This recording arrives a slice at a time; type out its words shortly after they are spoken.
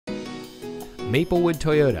Maplewood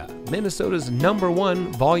Toyota, Minnesota's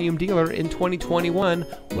 #1 volume dealer in 2021,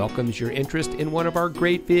 welcomes your interest in one of our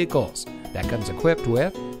great vehicles that comes equipped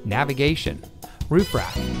with navigation, roof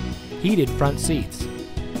rack, heated front seats,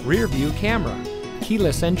 rear view camera,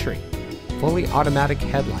 keyless entry, fully automatic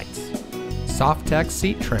headlights, soft tech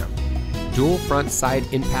seat trim, dual front side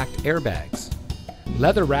impact airbags,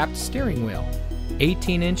 leather wrapped steering wheel,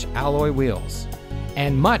 18-inch alloy wheels,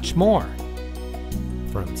 and much more.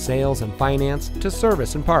 From sales and finance to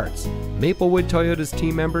service and parts, Maplewood Toyota's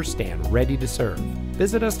team members stand ready to serve.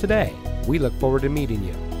 Visit us today. We look forward to meeting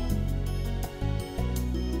you.